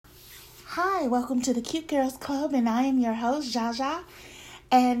Hi, welcome to the Cute Girls Club, and I am your host, Jaja.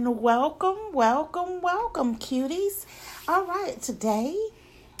 And welcome, cuties. All right, today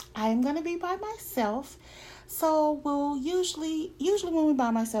I'm going to be by myself. So we'll usually when we're by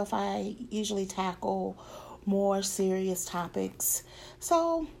myself, I usually tackle more serious topics.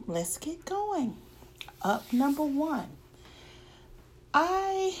 So let's get going. Up number one.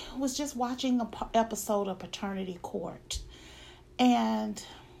 I was just watching an episode of Paternity Court, and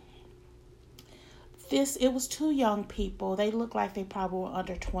it was two young people. They looked like they probably were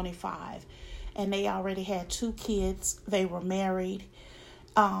under 25, and they already had two kids. They were married.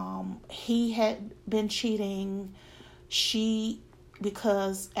 He had been cheating.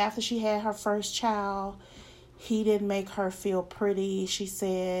 Because after she had her first child, he didn't make her feel pretty. She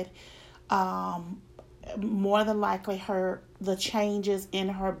said, more than likely the changes in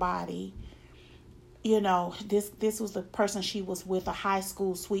her body. This was the person she was with, a high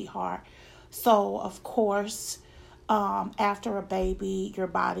school sweetheart. So, of course, after a baby, your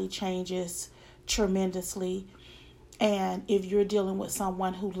body changes tremendously. And if you're dealing with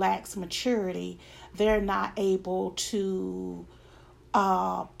someone who lacks maturity, they're not able to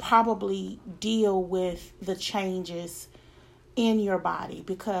probably deal with the changes in your body,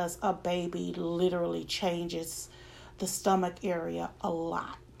 because a baby literally changes the stomach area a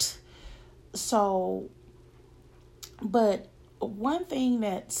lot. So, but one thing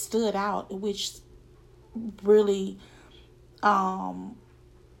that stood out, which really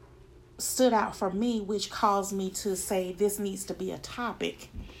stood out for me, which caused me to say this needs to be a topic,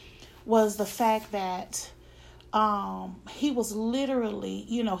 was the fact that he was literally,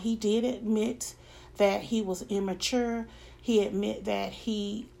 he did admit that he was immature. He admit that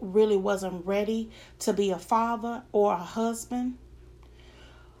he really wasn't ready to be a father or a husband.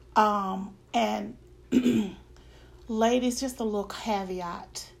 And ladies, just a little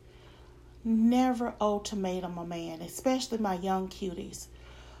caveat. Never ultimatum a man, especially my young cuties.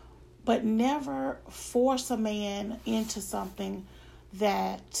 But never force a man into something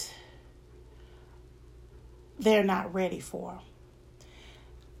that they're not ready for.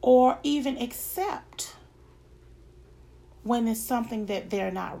 Or even accept when it's something that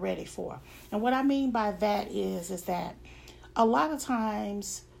they're not ready for. And what I mean by that is that a lot of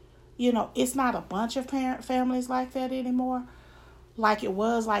times, it's not a bunch of parent families like that anymore. Like it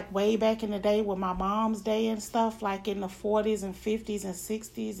was like way back in the day with my mom's day and stuff, like in the 40s and 50s and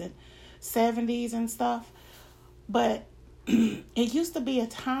 60s and 70s and stuff. But it used to be a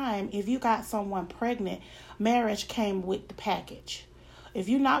time, if you got someone pregnant, marriage came with the package. If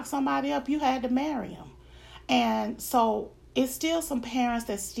you knocked somebody up, you had to marry them. And so it's still some parents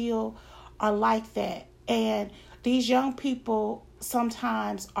that still are like that. And these young people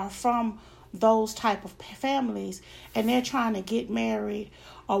sometimes are from those type of families, and they're trying to get married.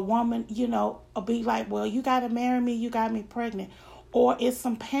 A woman, be like, well, you got to marry me, you got me pregnant. Or it's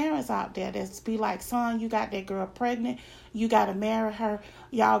some parents out there that's be like, son, you got that girl pregnant, you got to marry her,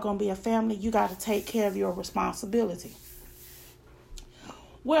 y'all gonna be a family, you got to take care of your responsibility.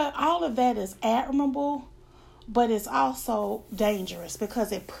 Well, all of that is admirable, but it's also dangerous,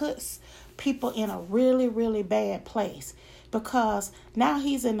 because it puts people in a really, really bad place. Because now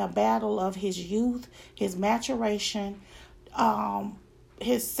he's in the battle of his youth, his maturation,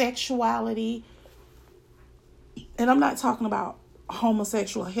 his sexuality. And I'm not talking about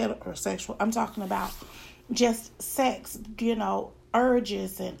homosexual, heterosexual. I'm talking about just sex,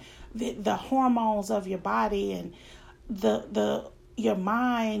 urges and the hormones of your body and your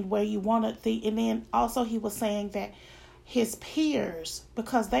mind, where you want to think. And then also he was saying that his peers,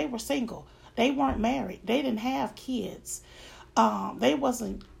 because they were single, they weren't married, they didn't have kids. They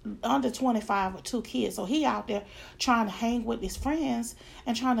wasn't under 25 with two kids. So he out there trying to hang with his friends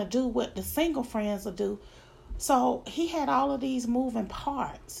and trying to do what the single friends will do. So he had all of these moving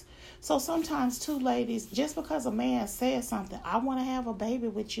parts. So sometimes too, ladies, just because a man says something, I want to have a baby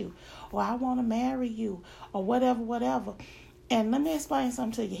with you, or I want to marry you, or whatever. And let me explain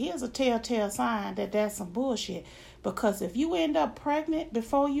something to you. Here's a telltale sign that that's some bullshit. Because if you end up pregnant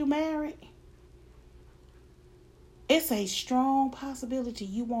before you married, it's a strong possibility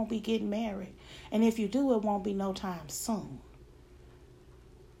you won't be getting married. And if you do, it won't be no time soon.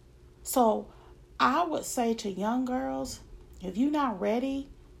 So I would say to young girls, if you're not ready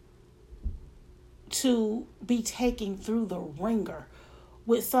to be taken through the ringer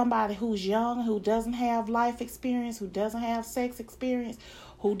with somebody who's young, who doesn't have life experience, who doesn't have sex experience,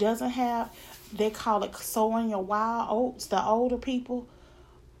 who doesn't have, they call it sowing your wild oats, the older people,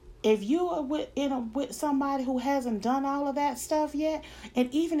 If you are with somebody who hasn't done all of that stuff yet,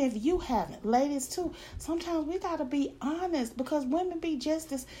 and even if you haven't, ladies too, sometimes we got to be honest, because women be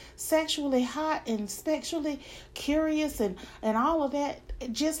just as sexually hot and sexually curious and all of that,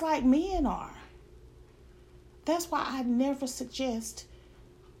 just like men are. That's why I never suggest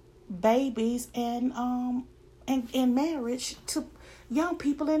babies and marriage to young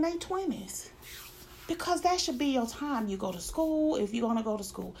people in their 20s. Because that should be your time. You go to school. If you're going to go to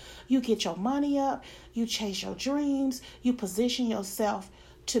school, you get your money up. You chase your dreams. You position yourself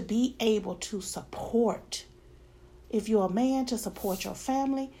to be able to support. If you're a man, to support your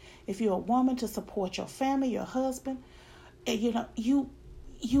family. If you're a woman, to support your family, your husband. And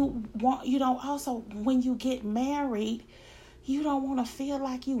also, when you get married, you don't want to feel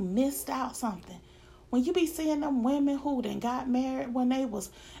like you missed out something. When you be seeing them women who then got married when they was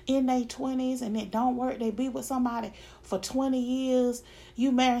in their 20s and it don't work, they be with somebody for 20 years.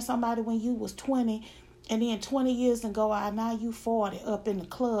 You married somebody when you was 20, and then 20 years and go out, now you 40 up in the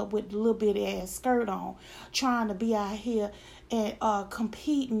club with a little bitty ass skirt on, trying to be out here and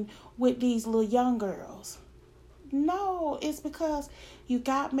competing with these little young girls. No, it's because you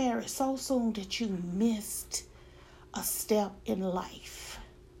got married so soon that you missed a step in life.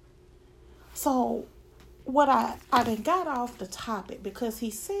 So what I then got off the topic because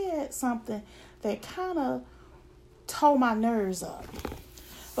he said something that kind of tore my nerves up.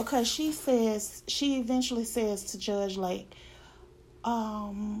 Because she eventually says to Judge Lake,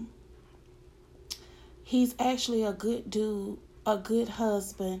 he's actually a good dude, a good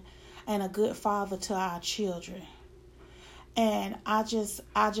husband, and a good father to our children. And I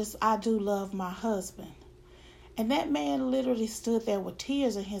do love my husband. And that man literally stood there with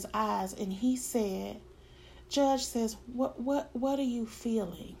tears in his eyes, and he said, Judge says, what are you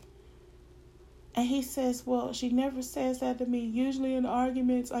feeling? And he says, well, she never says that to me. Usually in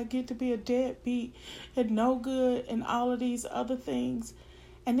arguments, I get to be a deadbeat and no good and all of these other things.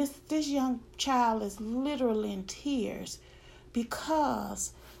 And this young child is literally in tears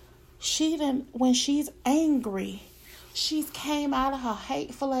because when she's angry, she's came out of her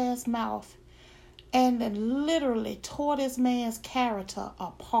hateful ass mouth and then literally tore this man's character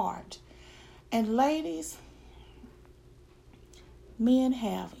apart. And ladies, men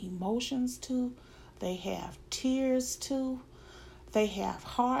have emotions too. They have tears too. They have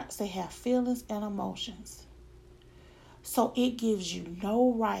hearts. They have feelings and emotions. So it gives you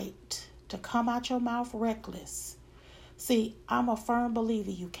no right to come out your mouth reckless. See, I'm a firm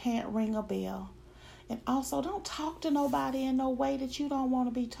believer you can't ring a bell. And also, don't talk to nobody in no way that you don't want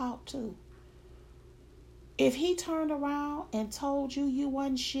to be talked to. If he turned around and told you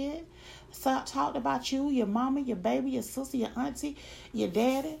wasn't shit, talked about you, your mama, your baby, your sister, your auntie, your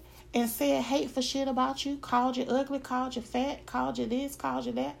daddy, and said hateful shit about you, called you ugly, called you fat, called you this, called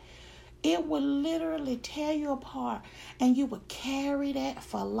you that, it would literally tear you apart, and you would carry that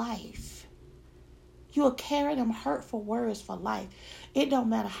for life. You will carry them hurtful words for life. It don't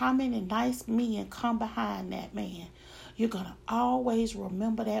matter how many nice men come behind that man. You're going to always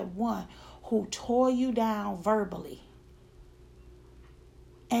remember that one who tore you down verbally.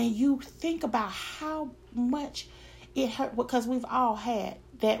 And you think about how much it hurt, because we've all had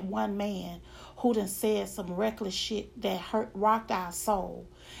that one man who done said some reckless shit that rocked our soul.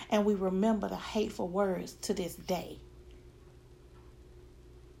 And we remember the hateful words to this day.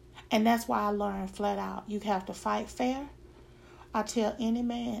 And that's why I learned flat out, you have to fight fair. I tell any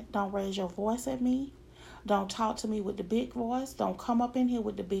man, don't raise your voice at me. Don't talk to me with the big voice. Don't come up in here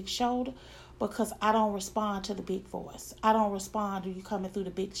with the big shoulder, because I don't respond to the big voice. I don't respond to you coming through the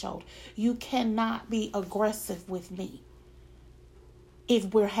big shoulder. You cannot be aggressive with me if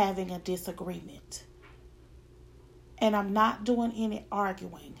we're having a disagreement. And I'm not doing any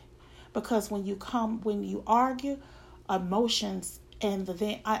arguing, because when you argue, emotions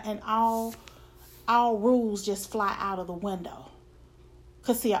and all rules just fly out of the window.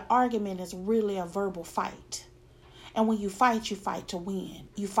 Because see, an argument is really a verbal fight. And when you fight to win.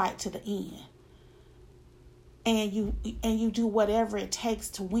 You fight to the end. And you do whatever it takes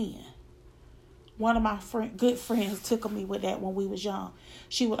to win. One of my good friends took me with that when we was young.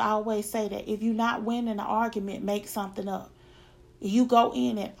 She would always say that if you're not winning an argument, make something up. You go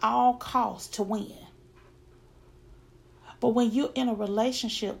in at all costs to win. But when you're in a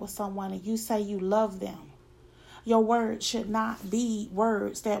relationship with someone and you say you love them, your words should not be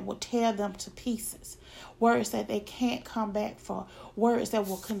words that will tear them to pieces. Words that they can't come back for. Words that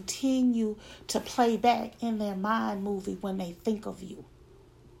will continue to play back in their mind movie when they think of you.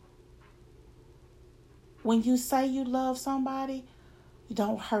 When you say you love somebody, you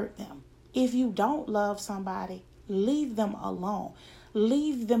don't hurt them. If you don't love somebody, leave them alone.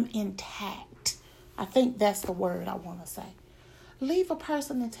 Leave them intact. I think that's the word I want to say. Leave a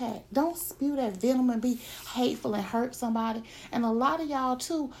person intact. Don't spew that venom and be hateful and hurt somebody. And a lot of y'all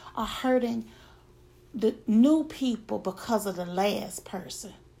too are hurting the new people because of the last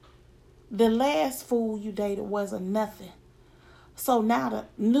person. The last fool you dated wasn't nothing. So now the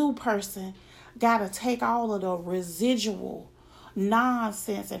new person got to take all of the residual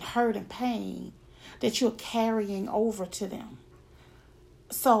nonsense and hurt and pain that you're carrying over to them.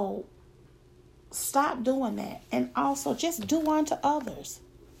 So stop doing that. And also just do unto others.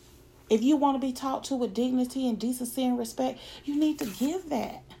 If you want to be talked to with dignity and decency and respect, you need to give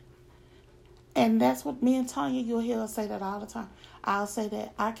that. And that's what me and Tanya, you'll hear us say that all the time. I'll say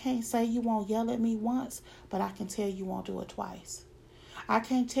that I can't say you won't yell at me once, but I can tell you won't do it twice. I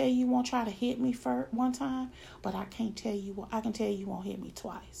can't tell you won't try to hit me for one time, but I can tell you won't hit me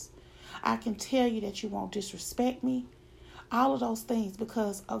twice. I can tell you that you won't disrespect me. All of those things,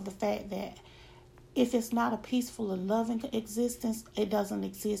 because of the fact that if it's not a peaceful and loving existence, it doesn't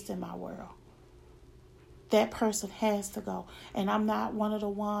exist in my world. That person has to go. And I'm not one of the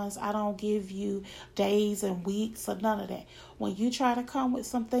ones, I don't give you days and weeks or none of that. When you try to come with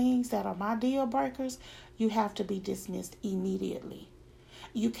some things that are my deal breakers, you have to be dismissed immediately.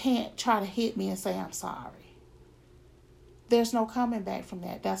 You can't try to hit me and say I'm sorry. There's no coming back from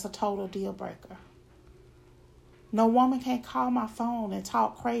that. That's a total deal breaker. No woman can call my phone and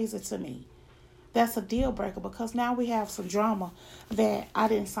talk crazy to me. That's a deal breaker, because now we have some drama that I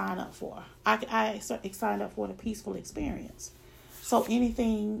didn't sign up for. I signed up for the peaceful experience. So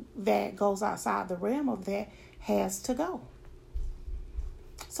anything that goes outside the realm of that has to go.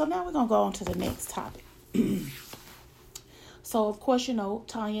 So now we're going to go on to the next topic. So, of course, you know,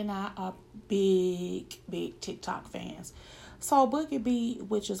 Tanya and I are big TikTok fans. So Boogie B,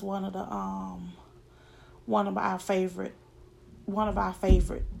 which is one of our favorite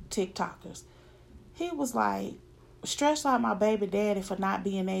TikTokers, he was like, stressed out my baby daddy for not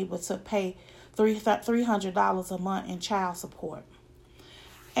being able to pay $300 a month in child support.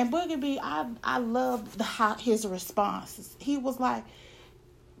 And Boogie B, I loved his responses. He was like,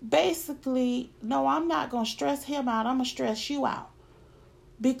 basically, no, I'm not going to stress him out. I'm going to stress you out.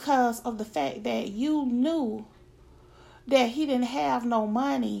 Because of the fact that you knew that he didn't have no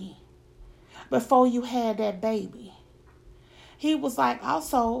money before you had that baby. He was like,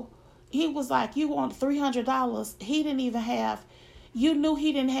 you want $300. You knew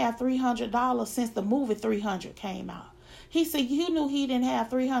he didn't have $300 since the movie 300 came out. He said, you knew he didn't have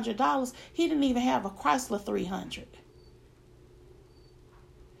 $300. He didn't even have a Chrysler 300.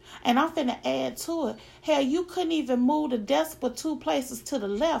 And I'm finna add to it. Hell, you couldn't even move the desk but 2 places to the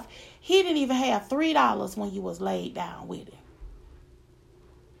left. He didn't even have $3 when you was laid down with him.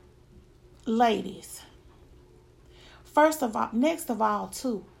 Ladies, next of all,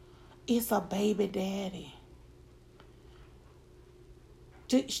 too, it's a baby daddy.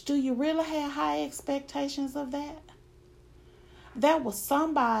 Do you really have high expectations of that? That was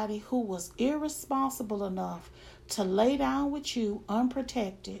somebody who was irresponsible enough to lay down with you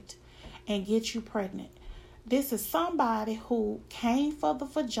unprotected and get you pregnant. This is somebody who came for the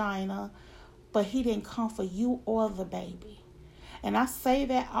vagina, but he didn't come for you or the baby. And I say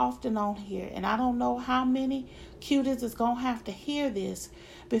that often on here, and I don't know how many cuties is going to have to hear this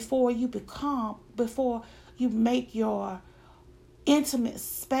before you make your intimate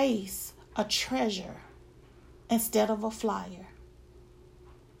space a treasure instead of a flyer.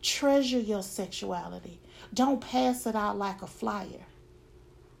 Treasure your sexuality. Don't pass it out like a flyer.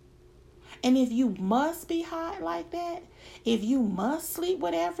 And if you must be hot like that, if you must sleep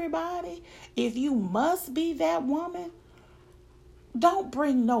with everybody, if you must be that woman, don't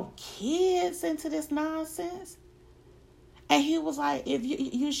bring no kids into this nonsense. And he was like, if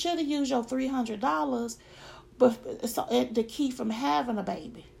you should have used your $300 to keep from having a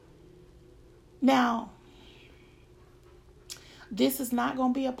baby. Now, this is not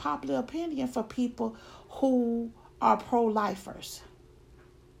going to be a popular opinion for people who are pro-lifers.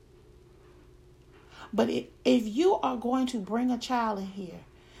 But if you are going to bring a child in here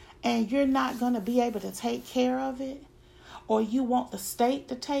and you're not going to be able to take care of it, or you want the state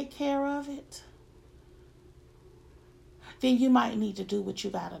to take care of it, then you might need to do what you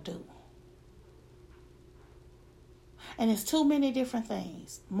got to do. And it's too many different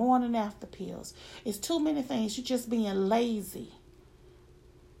things. Morning and after pills. It's too many things. You're just being lazy.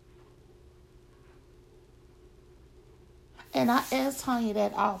 And I ask Tanya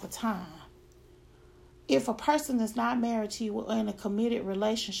that all the time. If a person is not married to you or in a committed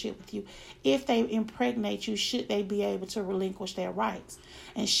relationship with you, if they impregnate you, should they be able to relinquish their rights?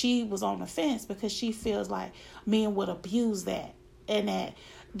 And she was on the fence because she feels like men would abuse that and that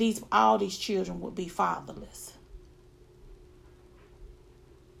all these children would be fatherless.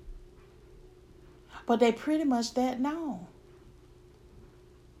 But they pretty much that known.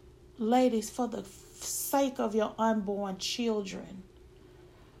 Ladies, for the sake of your unborn children,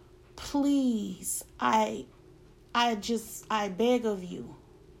 please, I beg of you,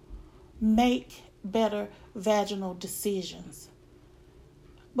 make better vaginal decisions.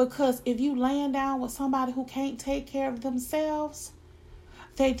 Because if you laying down with somebody who can't take care of themselves,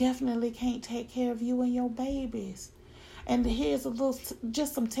 they definitely can't take care of you and your babies. And here's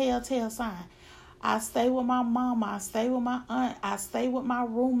just some telltale sign. I stay with my mama, I stay with my aunt, I stay with my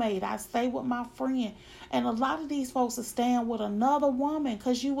roommate, I stay with my friend. And a lot of these folks are staying with another woman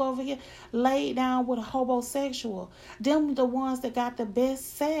because you over here laid down with a homosexual. Them the ones that got the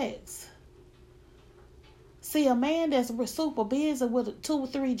best sex. See, a man that's super busy with 2 or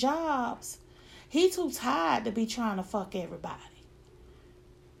 3 jobs, he too tired to be trying to fuck everybody.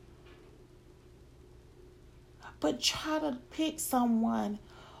 But try to pick someone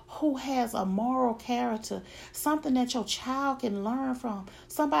who has a moral character, something that your child can learn from,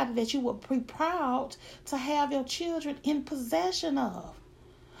 somebody that you would be proud to have your children in possession of.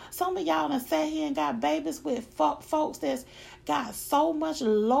 Some of y'all done sat here and got babies with folks that's got so much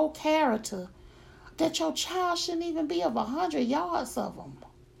low character that your child shouldn't even be of 100 yards of them.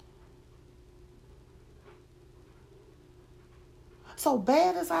 So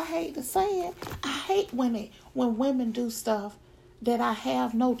bad as I hate to say it, I hate when women do stuff that I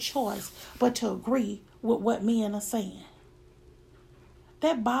have no choice but to agree with what men are saying.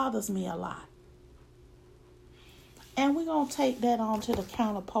 That bothers me a lot. And we're going to take that on to the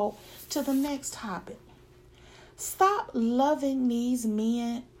counterpart to the next topic. Stop loving these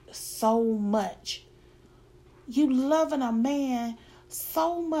men so much. You loving a man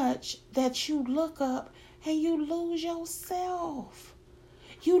so much that you look up and you lose yourself.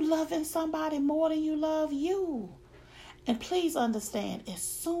 You loving somebody more than you love you. And please understand, as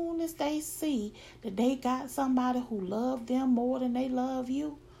soon as they see that they got somebody who loves them more than they love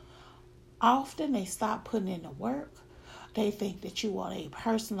you, often they stop putting in the work. They think that you are a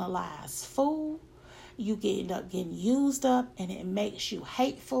personalized fool. You end up getting used up, and it makes you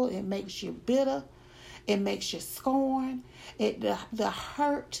hateful. It makes you bitter. It makes you scorn. The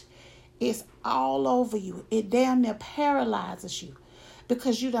hurt is all over you. It damn near paralyzes you.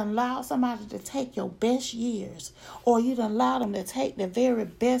 Because you done allowed somebody to take your best years, or you done allowed them to take the very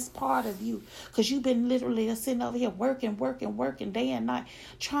best part of you. Because you've been literally sitting over here working day and night,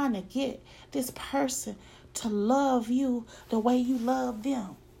 trying to get this person to love you the way you love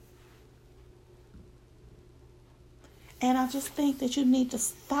them. And I just think that you need to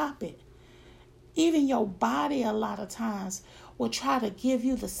stop it. Even your body a lot of times will try to give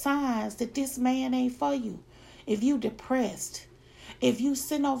you the signs that this man ain't for you. If you depressed, if you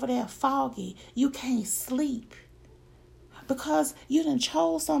sitting over there foggy, you can't sleep because you done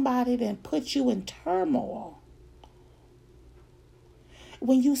chose somebody that put you in turmoil.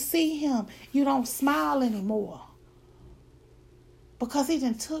 When you see him, you don't smile anymore because he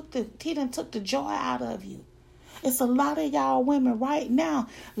done took the joy out of you. It's a lot of y'all women right now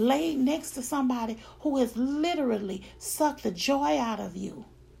laid next to somebody who has literally sucked the joy out of you.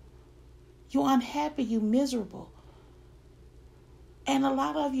 You're unhappy, you're miserable. And a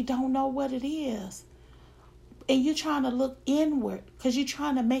lot of you don't know what it is. And you're trying to look inward because you're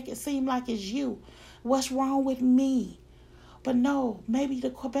trying to make it seem like it's you. What's wrong with me? But no, maybe the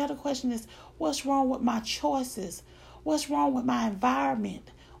better question is, what's wrong with my choices? What's wrong with my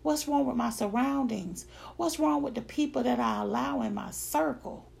environment? What's wrong with my surroundings? What's wrong with the people that I allow in my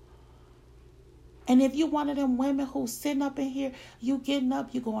circle? And if you're one of them women who's sitting up in here, you getting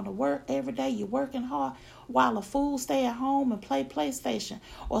up, you going to work every day, you working hard, while a fool stay at home and play PlayStation,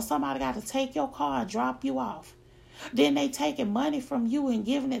 or somebody got to take your car and drop you off. Then they taking money from you and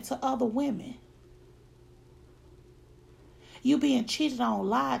giving it to other women. You being cheated on,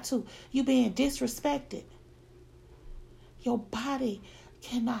 lied to, you being disrespected. Your body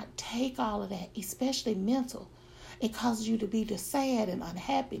cannot take all of that, especially mental. It causes you to be sad and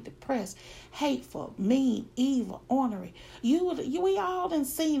unhappy, depressed, hateful, mean, evil, ornery. We all done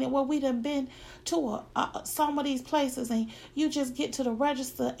seen it where we done been to some of these places, and you just get to the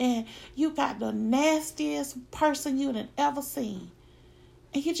register and you got the nastiest person you done ever seen.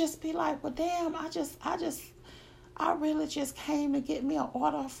 And you just be like, well, damn, I really just came to get me an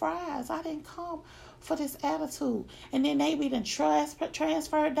order of fries. I didn't come for this attitude. And then they be done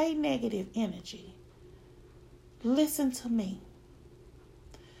transfer their negative energy. Listen to me.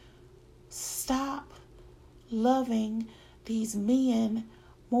 Stop loving these men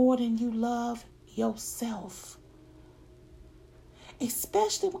more than you love yourself.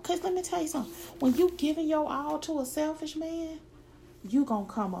 Especially because let me tell you something. When you giving your all to a selfish man, you gonna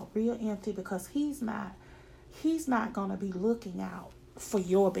come up real empty because he's not gonna be looking out for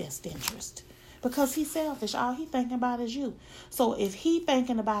your best interest. Because he's selfish. All he thinking about is you. So if he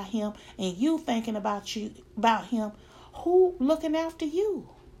thinking about him and you thinking about him, who looking after you?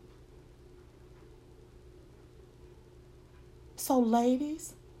 So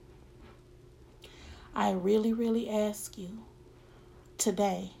ladies, I really, really ask you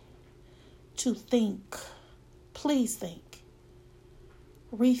today to think, please think,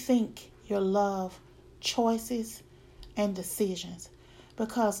 rethink your love choices and decisions,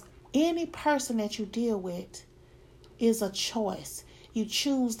 because any person that you deal with is a choice. You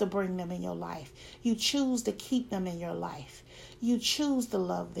choose to bring them in your life. You choose to keep them in your life. You choose to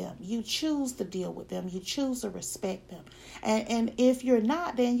love them. You choose to deal with them. You choose to respect them. And if you're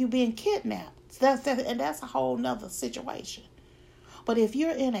not, then you're being kidnapped. And that's a whole nother situation. But if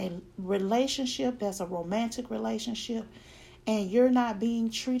you're in a relationship that's a romantic relationship and you're not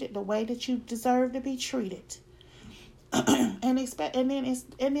being treated the way that you deserve to be treated, and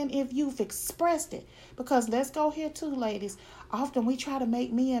then if you've expressed it, because let's go here too, ladies. Often we try to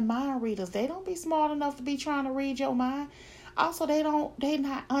make men mind readers. They don't be smart enough to be trying to read your mind. Also,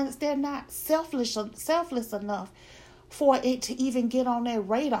 they're not selfless enough for it to even get on their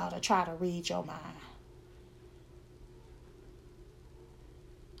radar to try to read your mind.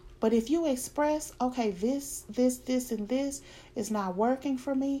 But if you express, okay, this, and this is not working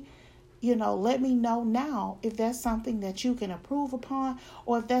for me, let me know now if that's something that you can improve upon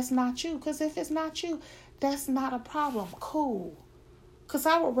or if that's not you. Because if it's not you, that's not a problem. Cool. Because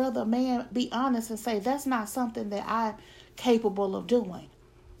I would rather a man be honest and say, that's not something that I'm capable of doing.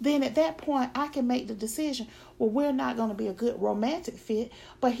 Then at that point, I can make the decision, well, we're not going to be a good romantic fit,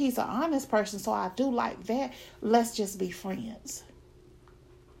 but he's an honest person, so I do like that. Let's just be friends.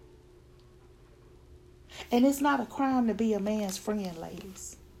 And it's not a crime to be a man's friend,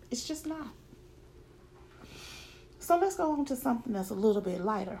 ladies. It's just not. So let's go on to something that's a little bit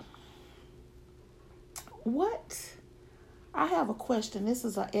lighter. I have a question. This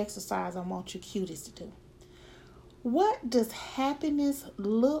is an exercise I want you cuties to do. What does happiness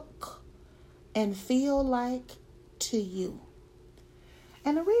look and feel like to you?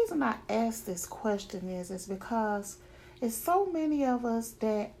 And the reason I ask this question is because it's so many of us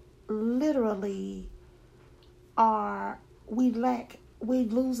that literally we're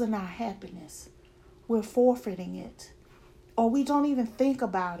losing our happiness. We're forfeiting it. Or we don't even think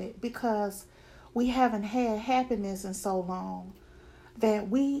about it because we haven't had happiness in so long that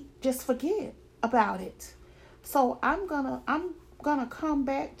we just forget about it. So I'm gonna come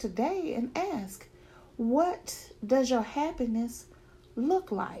back today and ask, what does your happiness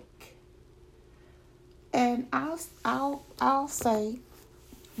look like? And I'll say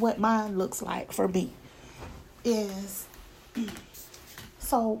what mine looks like for me is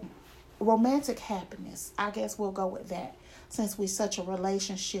so romantic happiness. I guess we'll go with that since we're such a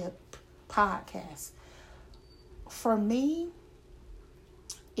relationship podcast. For me,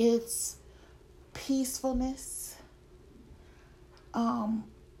 it's peacefulness.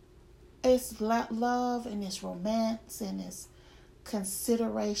 It's love and it's romance and it's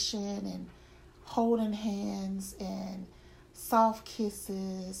consideration and holding hands and soft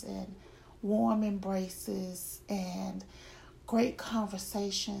kisses and warm embraces and great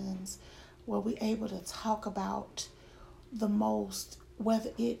conversations where we're able to talk about the most,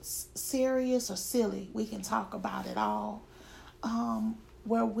 whether it's serious or silly, we can talk about it all.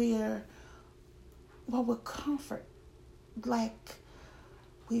 Where we're comfort, like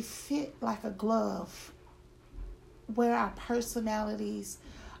we fit like a glove, where our personalities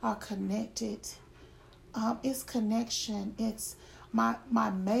are connected. It's connection. It's my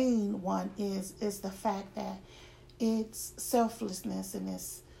main one is the fact that it's selflessness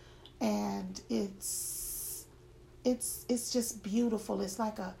and it's just beautiful. It's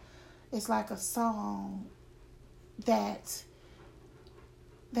like a song that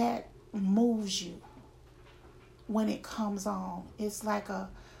moves you when it comes on. It's like a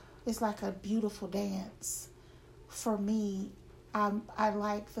beautiful dance. For me, I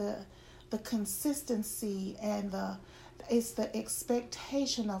like the consistency and it's the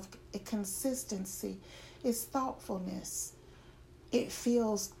expectation of consistency. It's thoughtfulness. It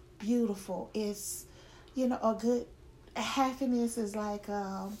feels beautiful. It's, a good happiness is like,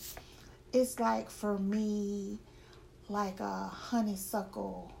 it's like for me, like a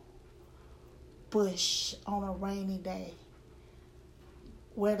honeysuckle bush on a rainy day,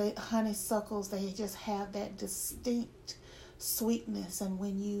 where the honeysuckles, they just have that distinct sweetness, and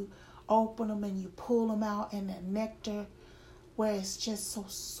when you open them and you pull them out and the nectar where it's just so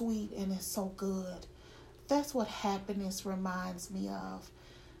sweet and it's so good. That's what happiness reminds me of.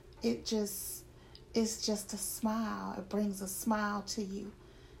 It's just a smile. It brings a smile to you.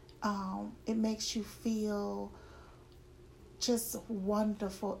 It makes you feel just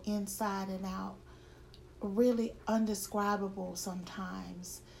wonderful inside and out. Really undescribable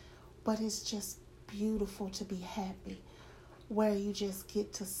sometimes, but it's just beautiful to be happy, where you just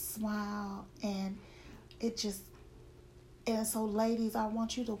get to smile, and so ladies, I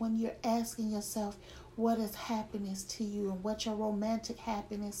want you to, when you're asking yourself what is happiness to you and what your romantic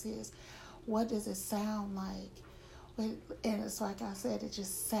happiness is, what does it sound like? And it's like I said, it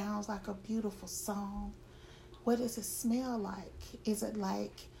just sounds like a beautiful song. What does it smell like? Is it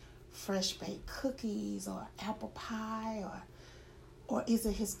like fresh baked cookies or apple pie, or is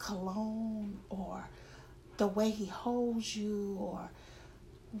it his cologne, or the way he holds you, or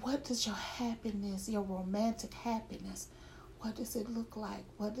what does your happiness, your romantic happiness, what does it look like?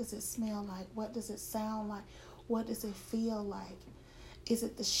 What does it smell like? What does it sound like? What does it feel like? Is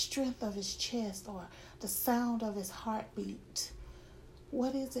it the strength of his chest or the sound of his heartbeat?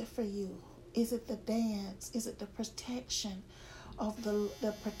 What is it for you? Is it the dance? Is it the protection of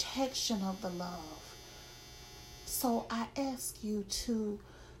the protection of the love? So I ask you to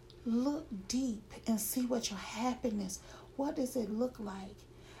look deep and see what your happiness, what does it look like?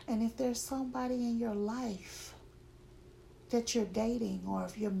 And if there's somebody in your life that you're dating, or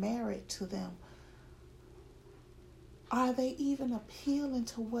if you're married to them, are they even appealing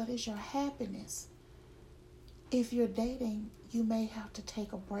to what is your happiness? If you're dating, you may have to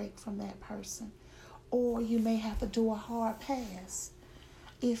take a break from that person, or you may have to do a hard pass.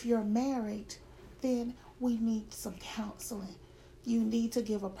 If you're married, then we need some counseling. You need to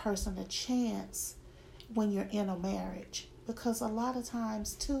give a person a chance when you're in a marriage, because a lot of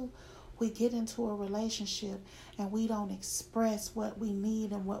times too, we get into a relationship and we don't express what we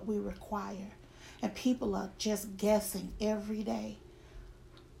need and what we require. And people are just guessing every day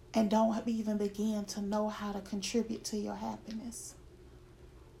and don't even begin to know how to contribute to your happiness.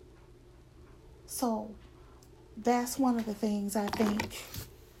 So that's one of the things I think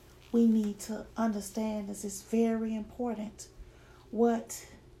we need to understand, is it's very important. What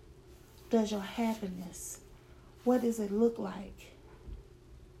does your happiness, what does it look like?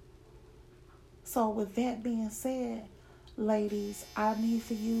 So with that being said, ladies, I need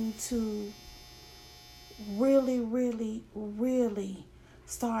for you to really, really, really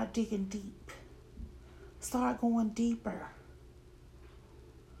start digging deep. Start going deeper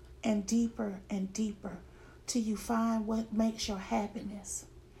and deeper and deeper till you find what makes your happiness.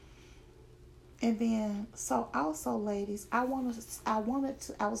 And then, so also, ladies, I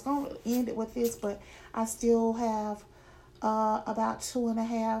was going to end it with this, but I still have about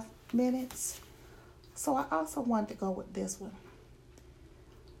 2.5 minutes. So I also wanted to go with this one.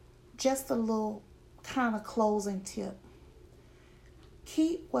 Just a little kind of closing tip.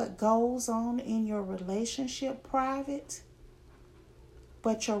 Keep what goes on in your relationship private,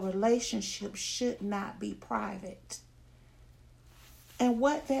 but your relationship should not be private. And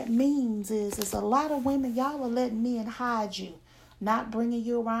what that means is a lot of women, y'all are letting men hide you, not bringing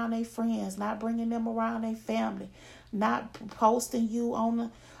you around their friends, not bringing them around their family, not posting you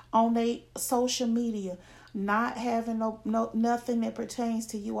on their social media, not having nothing that pertains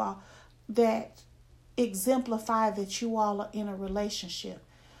to you all that exemplify that you all are in a relationship.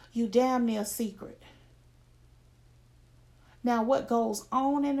 You damn near secret. Now, what goes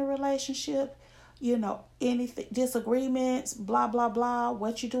on in a relationship, anything, disagreements, blah, blah, blah,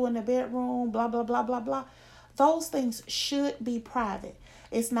 what you do in the bedroom, blah, blah, blah, blah, blah. Those things should be private.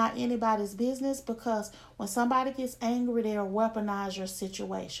 It's not anybody's business, because when somebody gets angry, they'll weaponize your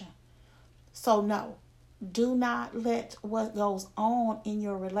situation. So no, do not let what goes on in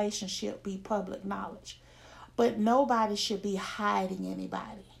your relationship be public knowledge. But nobody should be hiding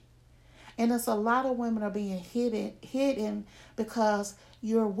anybody. And it's a lot of women are being hidden because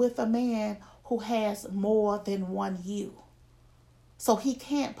you're with a man who has more than one you. So he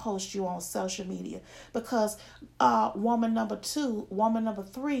can't post you on social media because woman number 2, woman number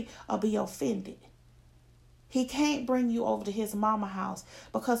 3 will be offended. He can't bring you over to his mama house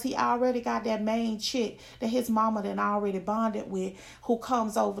because he already got that main chick that his mama then already bonded with, who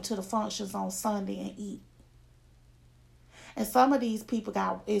comes over to the functions on Sunday and eat. And some of these people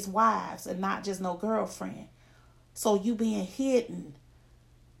is wives and not just no girlfriend. So you being hidden.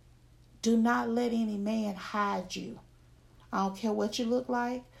 Do not let any man hide you. I don't care what you look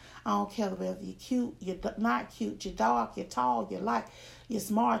like. I don't care whether you're cute, you're not cute, you're dark, you're tall, you're light, you're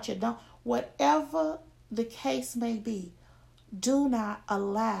smart, you don't. Whatever the case may be, do not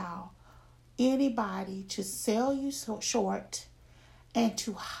allow anybody to sell you short and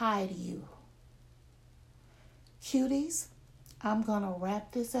to hide you. Cuties, I'm going to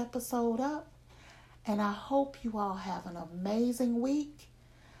wrap this episode up, and I hope you all have an amazing week.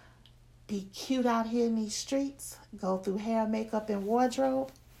 Be cute out here in these streets. Go through hair, makeup, and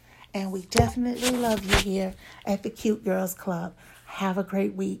wardrobe. And we definitely love you here at the Cute Girls Club. Have a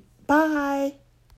great week. Bye.